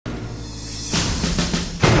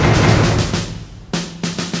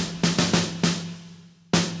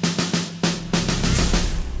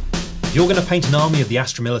If you're going to paint an army of the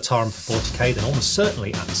Astra Militarum for 40k, then almost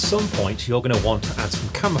certainly at some point you're going to want to add some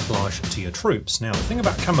camouflage to your troops. Now the thing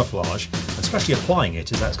about camouflage, especially applying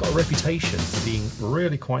it, is that it's got a reputation for being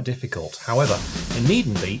really quite difficult. However, it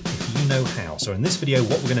needn't be if you know how. So in this video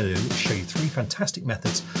what we're going to do is show you 3 fantastic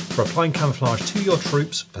methods for applying camouflage to your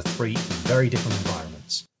troops for 3 very different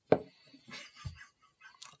environments.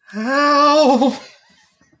 Ow!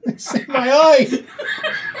 It's in my eye!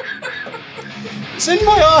 It's in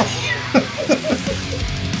my eye!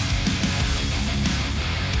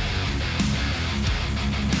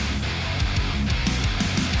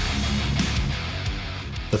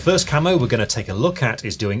 The first camo we're going to take a look at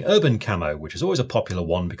is doing urban camo, which is always a popular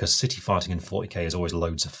one because city fighting in 40k is always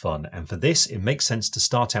loads of fun. And for this, it makes sense to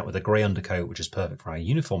start out with a grey undercoat, which is perfect for our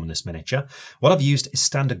uniform in this miniature. What I've used is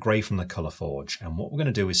standard grey from the Colour Forge. And what we're going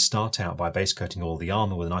to do is start out by base coating all the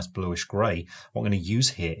armour with a nice bluish grey. What we're going to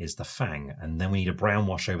use here is the Fang, and then we need a brown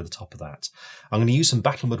wash over the top of that. I'm going to use some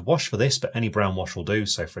Battlemud wash for this, but any brown wash will do.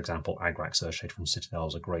 So for example, Agrax Earthshade from Citadel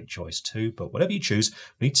is a great choice too. But whatever you choose,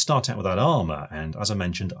 we need to start out with that armour. And as I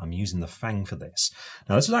mentioned, I'm using the Fang for this.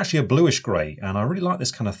 Now this is actually a bluish grey, and I really like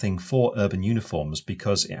this kind of thing for urban uniforms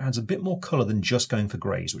because it adds a bit more colour than just going for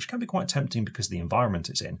greys, which can be quite tempting because of the environment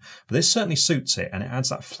it's in. But this certainly suits it, and it adds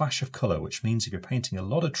that flash of colour, which means if you're painting a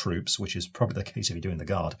lot of troops, which is probably the case if you're doing the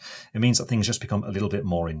guard, it means that things just become a little bit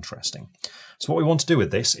more interesting. So what we want to do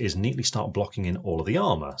with this is neatly start blocking in all of the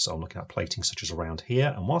armour. So I'm looking at plating such as around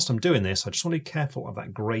here, and whilst I'm doing this, I just want to be careful of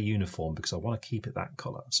that grey uniform because I want to keep it that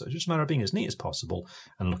colour. So it's just a matter of being as neat as possible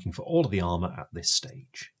and looking for all of the armour at this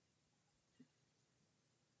stage.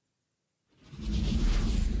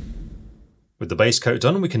 With the base coat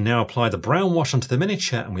done, we can now apply the brown wash onto the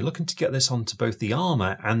miniature, and we're looking to get this onto both the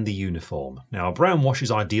armour and the uniform. Now a brown wash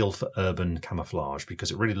is ideal for urban camouflage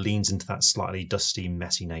because it really leans into that slightly dusty,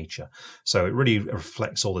 messy nature. So it really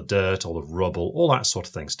reflects all the dirt, all the rubble, all that sort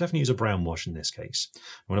of thing. So definitely use a brown wash in this case.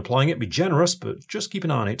 When applying it, be generous, but just keep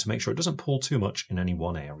an eye on it to make sure it doesn't pull too much in any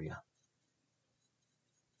one area.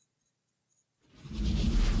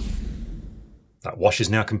 That wash is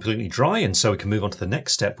now completely dry, and so we can move on to the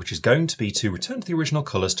next step, which is going to be to return to the original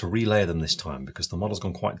colours to relayer them this time because the model's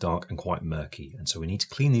gone quite dark and quite murky, and so we need to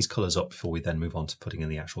clean these colours up before we then move on to putting in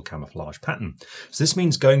the actual camouflage pattern. So this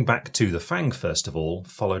means going back to the Fang first of all,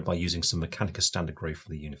 followed by using some Mechanicus standard grey for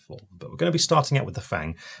the uniform. But we're going to be starting out with the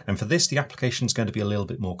Fang, and for this the application is going to be a little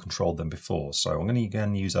bit more controlled than before. So I'm going to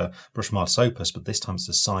again use a brush from Martis Opus, but this time it's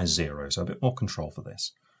a size 0, so a bit more control for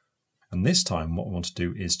this. And this time what we want to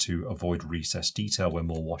do is to avoid recessed detail where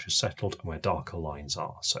more wash is settled and where darker lines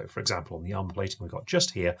are. So for example, on the armour plating we've got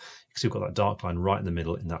just here, you can see we've got that dark line right in the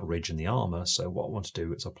middle in that ridge in the armour. So what I want to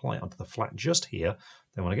do is apply it onto the flat just here.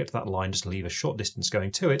 Then when I get to that line, just leave a short distance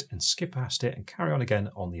going to it and skip past it and carry on again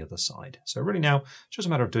on the other side. So really now, it's just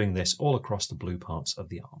a matter of doing this all across the blue parts of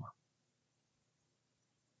the armour.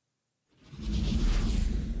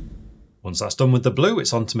 Once that's done with the blue,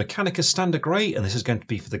 it's on to Mechanicus standard grey, and this is going to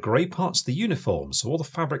be for the grey parts of the uniform, so all the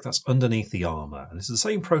fabric that's underneath the armour. And this is the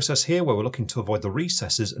same process here where we're looking to avoid the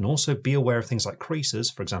recesses and also be aware of things like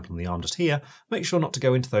creases, for example on the arm just here. Make sure not to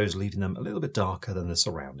go into those, leaving them a little bit darker than the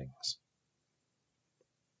surroundings.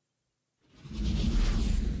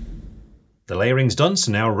 The layering's done,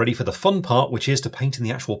 so now we're ready for the fun part, which is to painting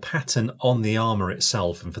the actual pattern on the armour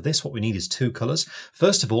itself. And for this, what we need is 2 colours.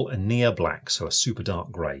 First of all, a near black, so a super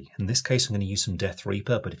dark grey. In this case, I'm going to use some Death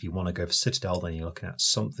Reaper, but if you want to go for Citadel, then you're looking at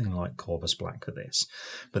something like Corvus Black for this.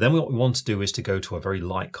 But then what we want to do is to go to a very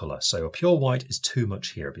light colour. So a pure white is too much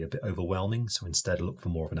here, it'd be a bit overwhelming, so instead look for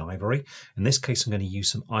more of an ivory. In this case, I'm going to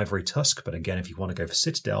use some Ivory Tusk, but again, if you want to go for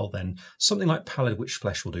Citadel, then something like Pallid Witch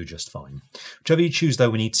Flesh will do just fine. Whichever you choose, though,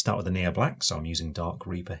 we need to start with a near black. So I'm using Dark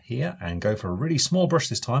Reaper here and go for a really small brush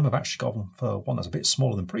this time. I've actually gone for one that's a bit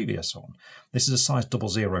smaller than previous one. This is a size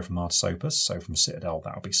 00 from Martis Opus, so from Citadel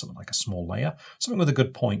that'll be something like a small layer, something with a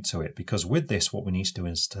good point to it, because with this what we need to do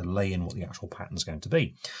is to lay in what the actual pattern is going to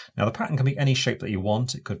be. Now the pattern can be any shape that you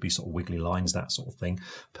want. It could be sort of wiggly lines, that sort of thing.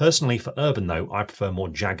 Personally for urban though, I prefer more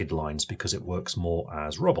jagged lines because it works more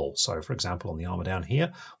as rubble. So for example on the armour down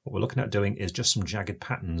here, what we're looking at doing is just some jagged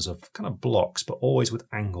patterns of kind of blocks, but always with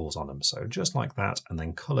angles on them. So just like that, and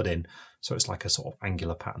then coloured in, so it's like a sort of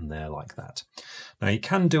angular pattern there like that. Now you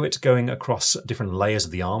can do it going across different layers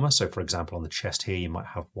of the armour. So for example on the chest here you might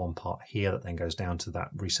have one part here that then goes down to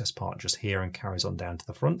that recessed part just here and carries on down to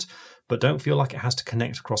the front, but don't feel like it has to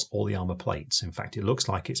connect across all the armour plates. In fact, it looks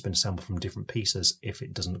like it's been assembled from different pieces if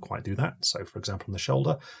it doesn't quite do that. So for example on the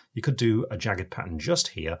shoulder you could do a jagged pattern just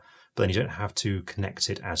here, but then you don't have to connect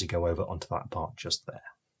it as you go over onto that part just there.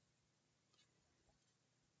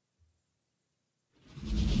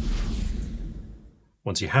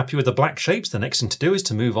 Once you're happy with the black shapes, the next thing to do is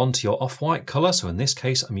to move on to your off-white colour. So in this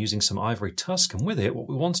case, I'm using some Ivory Tusk, and with it, what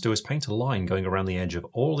we want to do is paint a line going around the edge of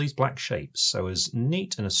all these black shapes. So as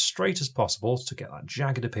neat and as straight as possible to get that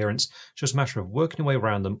jagged appearance. It's just a matter of working your way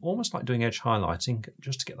around them, almost like doing edge highlighting,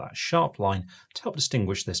 just to get that sharp line to help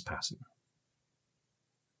distinguish this pattern.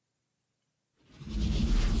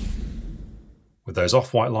 With those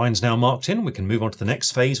off-white lines now marked in, we can move on to the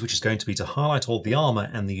next phase, which is going to be to highlight all the armour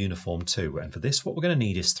and the uniform too. And for this, what we're going to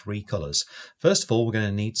need is 3 colours. First of all, we're going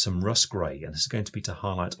to need some Russ Grey, and this is going to be to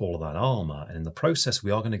highlight all of that armour. And in the process, we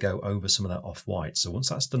are going to go over some of that off-white. So once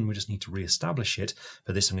that's done, we just need to re-establish it.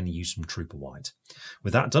 For this, I'm going to use some Trooper White.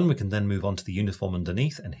 With that done, we can then move on to the uniform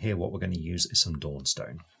underneath, and here what we're going to use is some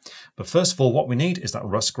Dawnstone. But first of all, what we need is that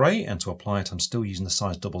Russ Grey, and to apply it, I'm still using the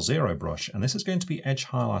size 00 brush, and this is going to be edge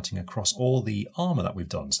highlighting across all the armour that we've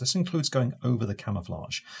done. So this includes going over the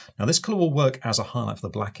camouflage. Now this colour will work as a highlight for the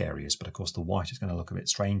black areas, but of course the white is going to look a bit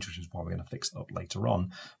strange, which is why we're going to fix it up later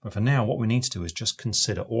on. But for now, what we need to do is just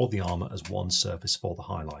consider all the armour as one surface for the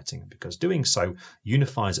highlighting, because doing so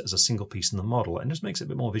unifies it as a single piece in the model and just makes it a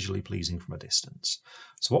bit more visually pleasing from a distance.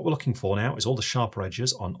 So what we're looking for now is all the sharper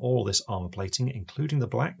edges on all this armour plating, including the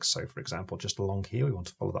black. So for example, just along here, we want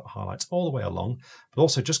to follow that highlight all the way along, but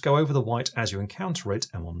also just go over the white as you encounter it,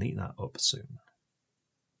 and we'll neaten that up soon.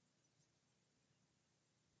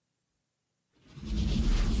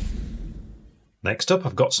 Next up,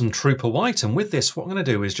 I've got some Trooper White, and with this, what I'm going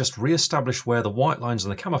to do is just re-establish where the white lines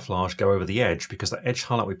and the camouflage go over the edge, because that edge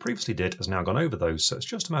highlight we previously did has now gone over those, so it's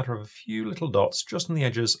just a matter of a few little dots just on the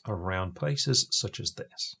edges around places such as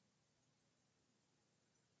this.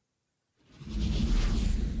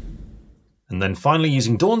 And then finally,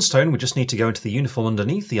 using Dawnstone, we just need to go into the uniform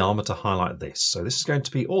underneath the armour to highlight this. So this is going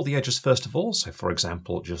to be all the edges first of all. So for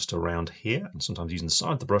example, just around here, and sometimes using the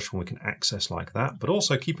side of the brush when we can access like that, but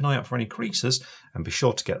also keep an eye out for any creases and be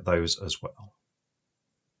sure to get those as well.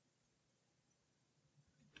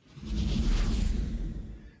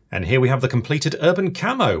 And here we have the completed urban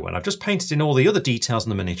camo, and I've just painted in all the other details in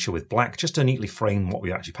the miniature with black just to neatly frame what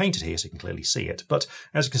we actually painted here so you can clearly see it. But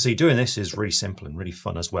as you can see, doing this is really simple and really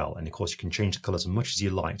fun as well. And of course you can change the colours as much as you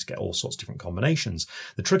like to get all sorts of different combinations.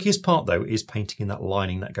 The trickiest part though is painting in that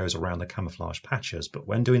lining that goes around the camouflage patches. But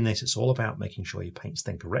when doing this, it's all about making sure your paint's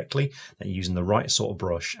done correctly, that you're using the right sort of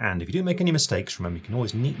brush. And if you do make any mistakes, remember you can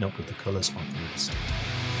always neaten up with the colours on either side.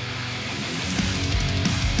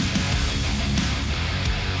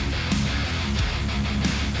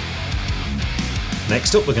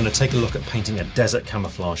 Next up, we're going to take a look at painting a desert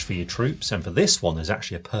camouflage for your troops, and for this one there's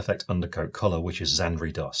actually a perfect undercoat colour, which is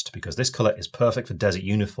Zandri Dust, because this colour is perfect for desert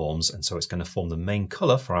uniforms, and so it's going to form the main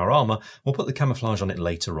colour for our armour. We'll put the camouflage on it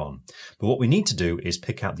later on. But what we need to do is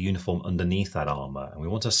pick out the uniform underneath that armour, and we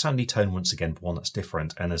want a sandy tone once again, one that's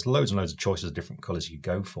different, and there's loads and loads of choices of different colours you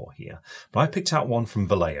go for here. But I picked out one from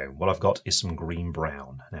Vallejo. What I've got is some green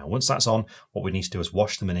brown. Now once that's on, what we need to do is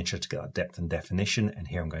wash the miniature to get that depth and definition, and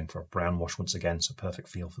here I'm going for a brown wash once again, so perfect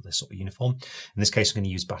feel for this sort of uniform. In this case, I'm going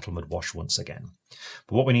to use Battle Mud Wash once again.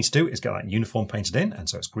 But what we need to do is get that uniform painted in, and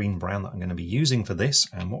so it's green brown that I'm going to be using for this.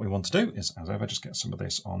 And what we want to do is, as ever, just get some of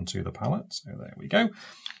this onto the palette. So there we go.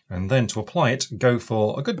 And then to apply it, go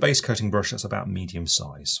for a good base coating brush that's about medium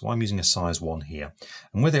size. So I'm using a size 1 here.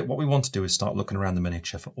 And with it, what we want to do is start looking around the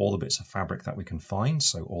miniature for all the bits of fabric that we can find,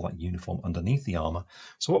 so all that uniform underneath the armour.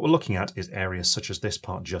 So what we're looking at is areas such as this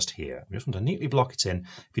part just here. We just want to neatly block it in.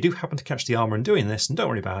 If you do happen to catch the armour in doing this, and don't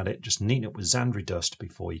worry about it, just neaten it with Zandri Dust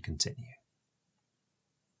before you continue.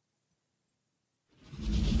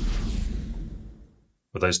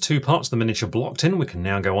 With those two parts of the miniature blocked in, we can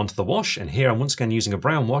now go on to the wash, and here I'm once again using a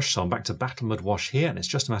brown wash, so I'm back to Battle Mud Wash here, and it's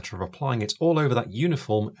just a matter of applying it all over that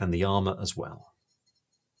uniform and the armour as well.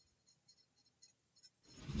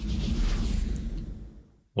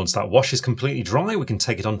 Once that wash is completely dry, we can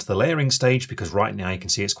take it onto the layering stage, because right now you can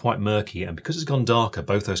see it's quite murky, and because it's gone darker,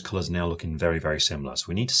 both those colours are now looking very, very similar. So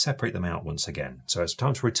we need to separate them out once again. So it's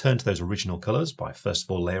time to return to those original colours by first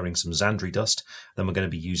of all layering some Zandri Dust, then we're going to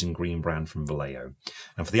be using green brown from Vallejo.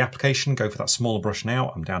 And for the application, go for that smaller brush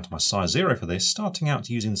now. I'm down to my size 0 for this, starting out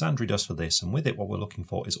using Zandri Dust for this, and with it what we're looking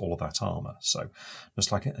for is all of that armour. So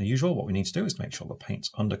just like usual, what we need to do is make sure the paint's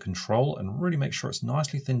under control and really make sure it's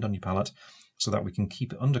nicely thinned on your palette, so that we can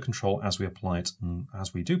keep it under control as we apply it. And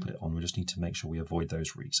as we do put it on, we just need to make sure we avoid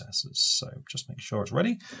those recesses. So just make sure it's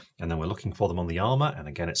ready. And then we're looking for them on the armour. And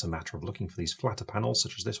again, it's a matter of looking for these flatter panels,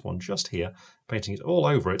 such as this one just here, painting it all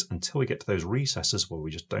over it until we get to those recesses where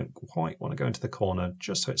we just don't quite want to go into the corner,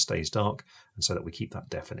 just so it stays dark and so that we keep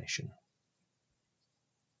that definition.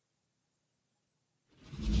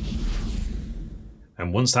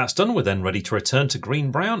 And once that's done, we're then ready to return to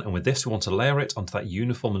green-brown, and with this we want to layer it onto that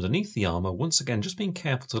uniform underneath the armour, once again just being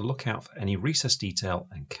careful to look out for any recessed detail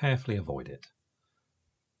and carefully avoid it.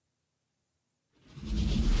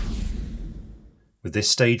 With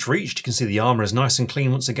this stage reached, you can see the armour is nice and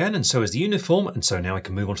clean once again, and so is the uniform, and so now we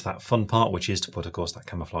can move on to that fun part, which is to put, of course, that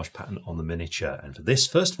camouflage pattern on the miniature. And for this,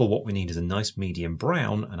 first of all, what we need is a nice medium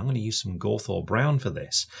brown, and I'm going to use some Gorthor Brown for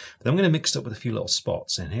this. But then I'm going to mix it up with a few little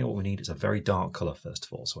spots, and here what we need is a very dark colour, first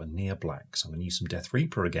of all, so a near black. So I'm going to use some Death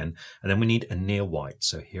Reaper again, and then we need a near white,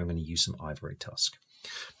 so here I'm going to use some Ivory Tusk.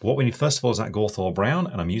 But what we need first of all is that Gorthor Brown,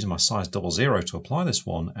 and I'm using my size 00 to apply this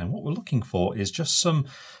one, and what we're looking for is just some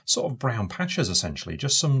sort of brown patches essentially,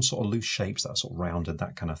 just some sort of loose shapes that are sort of rounded,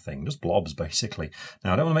 that kind of thing, just blobs basically.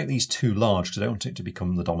 Now I don't want to make these too large because I don't want it to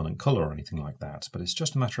become the dominant colour or anything like that, but it's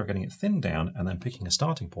just a matter of getting it thinned down and then picking a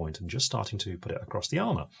starting point and just starting to put it across the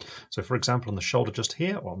armour. So for example on the shoulder just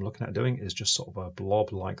here, what I'm looking at doing is just sort of a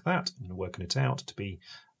blob like that, and working it out to be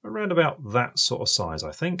around about that sort of size,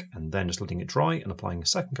 I think, and then just letting it dry and applying a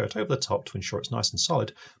second coat over the top to ensure it's nice and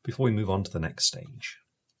solid before we move on to the next stage.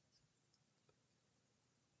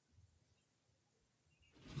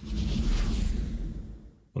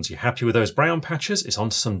 Once you're happy with those brown patches, it's on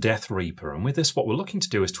to some Death Reaper, and with this what we're looking to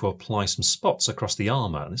do is to apply some spots across the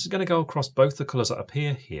armour, and this is going to go across both the colours that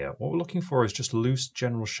appear here. What we're looking for is just loose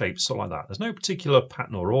general shapes, sort of like that. There's no particular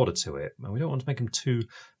pattern or order to it, and we don't want to make them too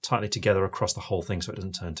tightly together across the whole thing so it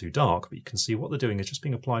doesn't turn too dark, but you can see what they're doing is just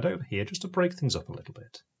being applied over here just to break things up a little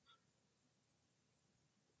bit.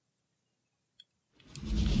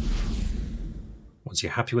 Once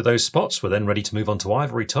you're happy with those spots, we're then ready to move on to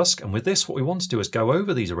Ivory Tusk, and with this what we want to do is go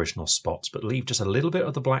over these original spots but leave just a little bit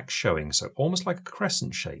of the black showing, so almost like a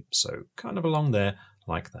crescent shape, so kind of along there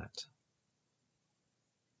like that.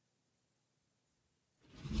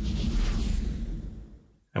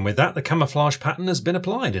 And with that, the camouflage pattern has been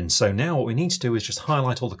applied, and so now what we need to do is just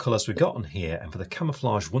highlight all the colours we've got on here, and for the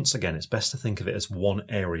camouflage, once again, it's best to think of it as one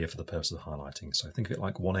area for the purpose of highlighting. So think of it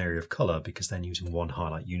like one area of colour, because then using one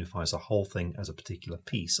highlight unifies the whole thing as a particular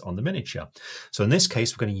piece on the miniature. So in this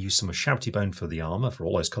case, we're going to use some Ushabti Brown for the armour, for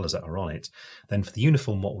all those colours that are on it. Then for the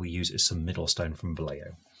uniform, what we use is some Middlestone from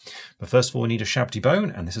Vallejo. But first of all, we need a Ushabti Brown,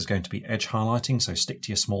 and this is going to be edge highlighting, so stick to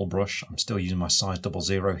your small brush. I'm still using my size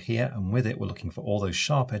 00 here, and with it we're looking for all those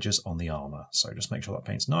sharp edges on the armour. So just make sure that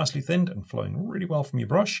paint's nicely thinned and flowing really well from your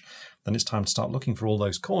brush. Then it's time to start looking for all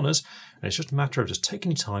those corners, and it's just a matter of just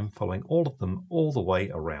taking your time, following all of them all the way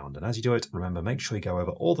around. And as you do it, remember, make sure you go over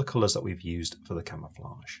all the colours that we've used for the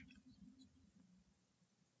camouflage.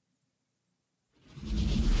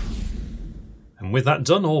 And with that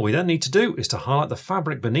done, all we then need to do is to highlight the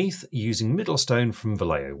fabric beneath using Middlestone from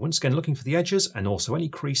Vallejo. Once again, looking for the edges and also any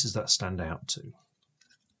creases that stand out too.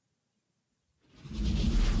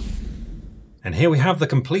 And here we have the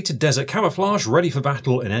completed desert camouflage ready for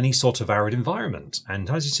battle in any sort of arid environment. And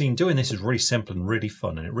as you've seen, doing this is really simple and really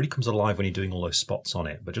fun, and it really comes alive when you're doing all those spots on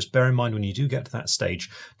it. But just bear in mind when you do get to that stage,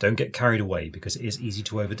 don't get carried away because it is easy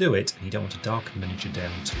to overdo it and you don't want to darken the miniature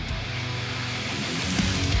down too much.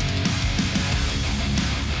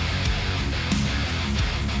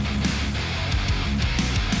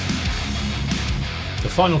 The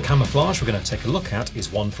final camouflage we're going to take a look at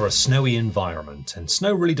is one for a snowy environment, and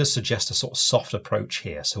snow really does suggest a sort of soft approach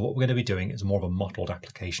here, so what we're going to be doing is more of a mottled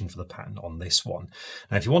application for the pattern on this one.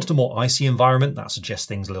 Now if you wanted a more icy environment, that suggests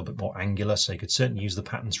things a little bit more angular, so you could certainly use the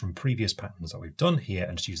patterns from previous patterns that we've done here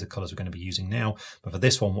and just use the colours we're going to be using now, but for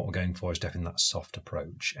this one what we're going for is definitely that soft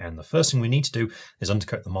approach. And the first thing we need to do is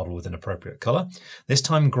undercoat the model with an appropriate colour. This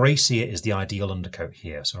time grey sear is the ideal undercoat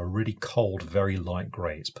here, so a really cold, very light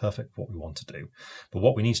grey. It's perfect for what we want to do. But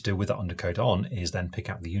what we need to do with that undercoat on is then pick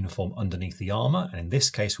out the uniform underneath the armour, and in this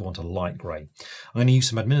case we want a light grey. I'm going to use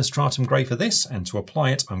some Administratum grey for this, and to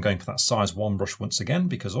apply it I'm going for that size 1 brush once again,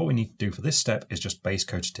 because all we need to do for this step is just base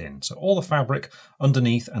coat it in. So all the fabric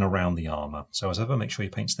underneath and around the armour. So as ever, make sure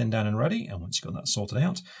your paint's thin down and ready, and once you've got that sorted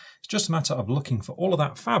out, it's just a matter of looking for all of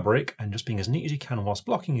that fabric and just being as neat as you can whilst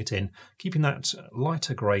blocking it in, keeping that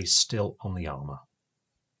lighter grey still on the armour.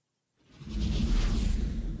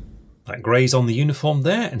 That grey's on the uniform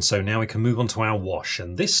there, and so now we can move on to our wash.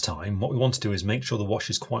 And this time what we want to do is make sure the wash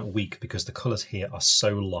is quite weak because the colours here are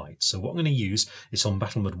so light. So what I'm going to use is some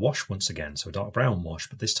Battlemud wash once again, so a dark brown wash,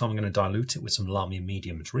 but this time I'm going to dilute it with some Lamia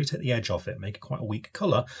medium to really take the edge off it, make it quite a weak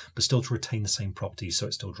colour, but still to retain the same properties so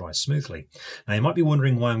it still dries smoothly. Now you might be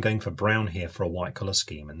wondering why I'm going for brown here for a white colour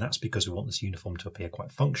scheme, and that's because we want this uniform to appear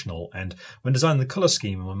quite functional, and when designing the colour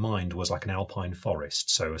scheme in my mind was like an alpine forest,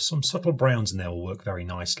 so some subtle browns in there will work very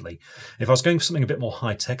nicely. If I was going for something a bit more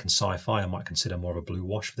high-tech and sci-fi, I might consider more of a blue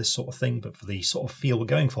wash for this sort of thing, but for the sort of feel we're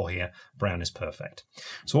going for here, brown is perfect.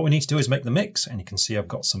 So what we need to do is make the mix, and you can see I've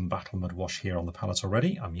got some Battle Mud wash here on the palette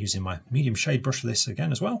already. I'm using my medium shade brush for this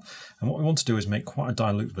again as well, and what we want to do is make quite a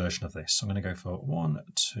dilute version of this. So I'm going to go for 1,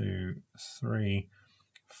 2, 3,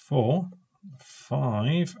 4,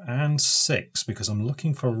 5 and 6 because I'm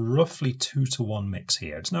looking for roughly 2-to-1 mix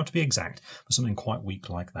here. It doesn't have to be exact, but something quite weak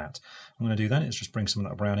like that. What I'm going to do then is just bring some of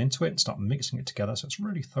that brown into it and start mixing it together so it's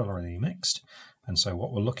really thoroughly mixed. And so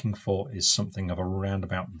what we're looking for is something of around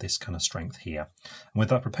about this kind of strength here. And with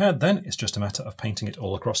that prepared then, it's just a matter of painting it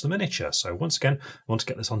all across the miniature. So once again, I want to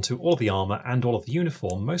get this onto all of the armour and all of the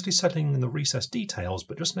uniform, mostly settling in the recessed details,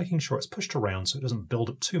 but just making sure it's pushed around so it doesn't build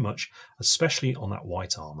up too much, especially on that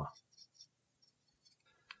white armour.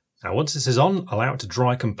 Now once this is on, allow it to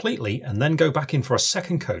dry completely and then go back in for a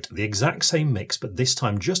second coat, the exact same mix, but this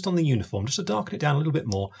time just on the uniform, just to darken it down a little bit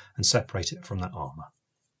more and separate it from that armour.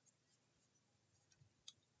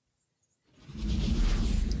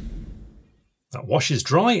 That wash is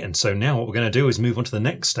dry, and so now what we're going to do is move on to the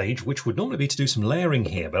next stage, which would normally be to do some layering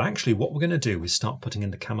here, but actually what we're going to do is start putting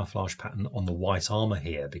in the camouflage pattern on the white armour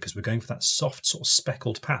here, because we're going for that soft sort of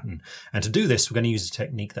speckled pattern. And to do this, we're going to use a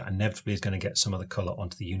technique that inevitably is going to get some of the colour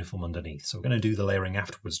onto the uniform underneath. So we're going to do the layering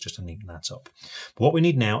afterwards just to neaten that up. But what we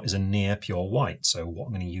need now is a near pure white, so what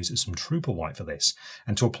I'm going to use is some Trooper white for this.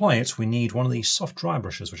 And to apply it, we need one of these soft dry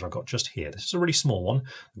brushes, which I've got just here. This is a really small one.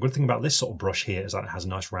 The good thing about this sort of brush here is that it has a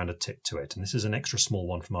nice rounded tip to it, and this is an extra small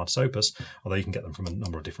one from Artis Opus, although you can get them from a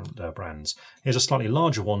number of different brands. Here's a slightly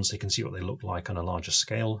larger one so you can see what they look like on a larger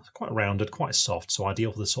scale. Quite rounded, quite soft, so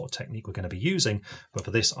ideal for the sort of technique we're going to be using, but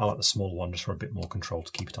for this I like the smaller one just for a bit more control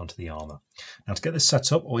to keep it onto the armour. Now to get this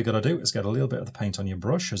set up, all you got to do is get a little bit of the paint on your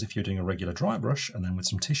brush as if you're doing a regular dry brush, and then with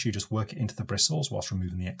some tissue just work it into the bristles whilst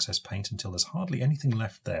removing the excess paint until there's hardly anything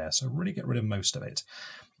left there, so really get rid of most of it.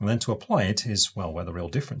 And then to apply it is, well, where the real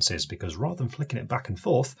difference is, because rather than flicking it back and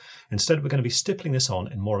forth, instead we're going to be stippling this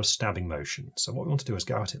on in more of a stabbing motion. So what we want to do is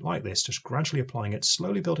go at it like this, just gradually applying it,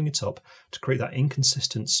 slowly building it up to create that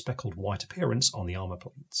inconsistent speckled white appearance on the armour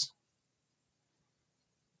plates.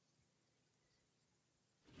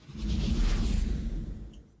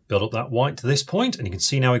 Build up that white to this point, and you can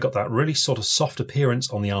see now we've got that really sort of soft appearance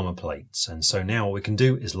on the armour plates. And so now what we can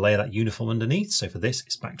do is layer that uniform underneath. So for this,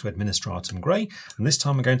 it's back to Administratum Grey, and this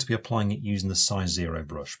time we're going to be applying it using the size 0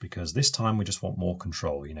 brush, because this time we just want more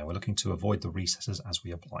control. You know, we're looking to avoid the recesses as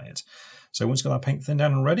we apply it. So once you've got that paint thinned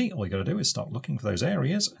down and ready, all you got to do is start looking for those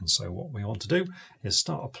areas. And so what we want to do is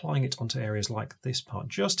start applying it onto areas like this part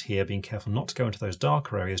just here, being careful not to go into those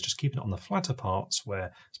darker areas, just keeping it on the flatter parts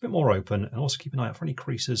where it's a bit more open, and also keep an eye out for any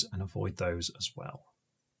creases and avoid those as well.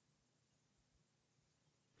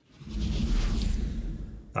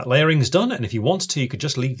 That layering is done, and if you wanted to, you could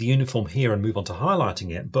just leave the uniform here and move on to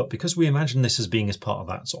highlighting it, but because we imagine this as being as part of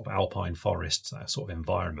that sort of alpine forest sort of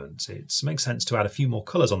environment, it makes sense to add a few more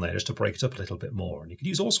colours on there just to break it up a little bit more. And you could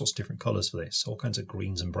use all sorts of different colours for this, all kinds of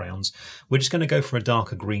greens and browns. We're just going to go for a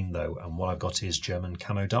darker green though, and what I've got is German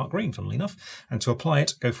Camo dark green, funnily enough. And to apply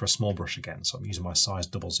it, go for a small brush again, so I'm using my size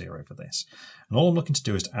 00 for this. And all I'm looking to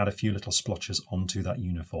do is to add a few little splotches onto that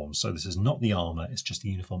uniform. So this is not the armour, it's just the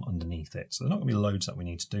uniform underneath it. So there's not going to be loads that we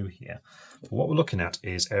need to do here. But what we're looking at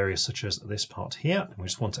is areas such as this part here, and we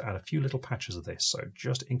just want to add a few little patches of this. So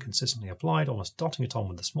just inconsistently applied, almost dotting it on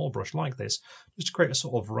with a small brush like this, just to create a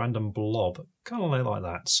sort of random blob, kind of like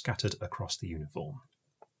that, scattered across the uniform.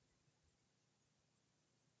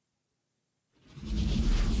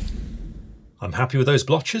 I'm happy with those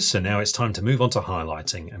blotches, so now it's time to move on to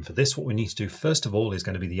highlighting. And for this, what we need to do first of all is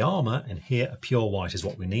going to be the armour, and here a pure white is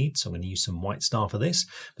what we need. So I'm going to use some White Star for this.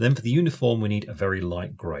 But then for the uniform, we need a very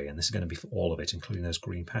light grey, and this is going to be for all of it, including those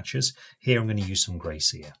green patches. Here I'm going to use some grey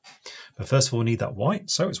cere. But first of all, we need that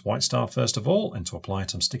white, so it's White Star first of all, and to apply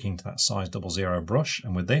it, I'm sticking to that size 00 brush,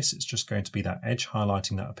 and with this, it's just going to be that edge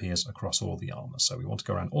highlighting that appears across all the armour. So we want to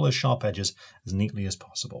go around all those sharp edges as neatly as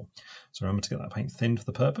possible. So remember to get that paint thinned for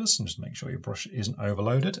the purpose, and just make sure your brush isn't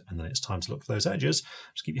overloaded, and then it's time to look for those edges.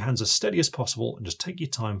 Just keep your hands as steady as possible and just take your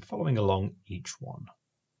time following along each one.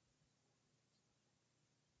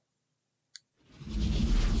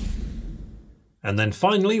 And then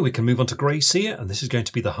finally we can move on to grey cere, and this is going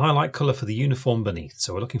to be the highlight colour for the uniform beneath.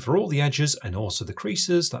 So we're looking for all the edges and also the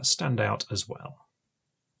creases that stand out as well.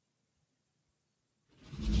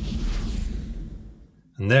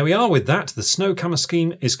 And there we are with that. The snow camo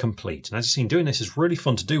scheme is complete. And as you've seen, doing this is really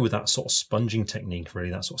fun to do with that sort of sponging technique,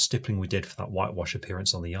 really, that sort of stippling we did for that whitewash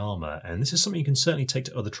appearance on the armour. And this is something you can certainly take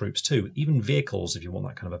to other troops too, even vehicles if you want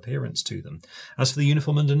that kind of appearance to them. As for the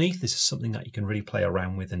uniform underneath, this is something that you can really play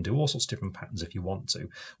around with and do all sorts of different patterns if you want to.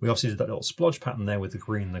 We obviously did that little splodge pattern there with the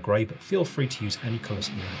green and the grey, but feel free to use any colours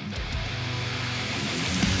that you want.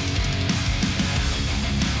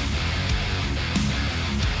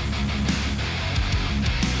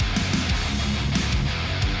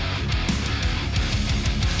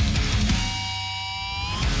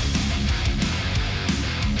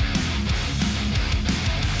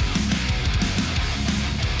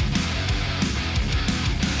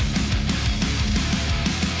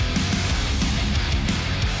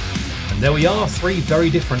 There we are, 3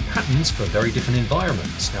 very different patterns for very different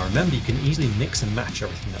environments. Now remember, you can easily mix and match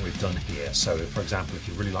everything that we've done here. So for example, if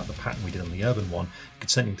you really like the pattern we did on the urban one, you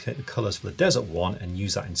could certainly take the colours for the desert one and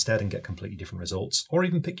use that instead and get completely different results, or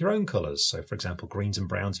even pick your own colours. So for example, greens and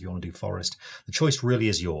browns if you want to do forest. The choice really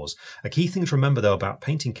is yours. A key thing to remember though about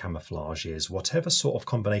painting camouflage is whatever sort of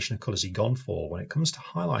combination of colours you've gone for, when it comes to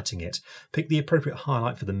highlighting it, pick the appropriate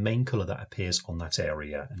highlight for the main colour that appears on that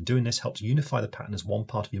area. And doing this helps unify the pattern as one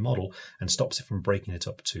part of your model and stops it from breaking it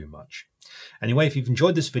up too much. Anyway, if you've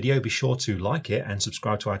enjoyed this video, be sure to like it and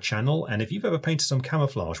subscribe to our channel. And if you've ever painted some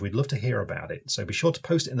camouflage, we'd love to hear about it. So be sure to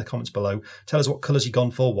post it in the comments below. Tell us what colours you've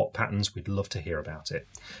gone for, what patterns. We'd love to hear about it.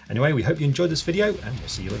 Anyway, we hope you enjoyed this video and we'll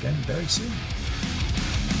see you again very soon.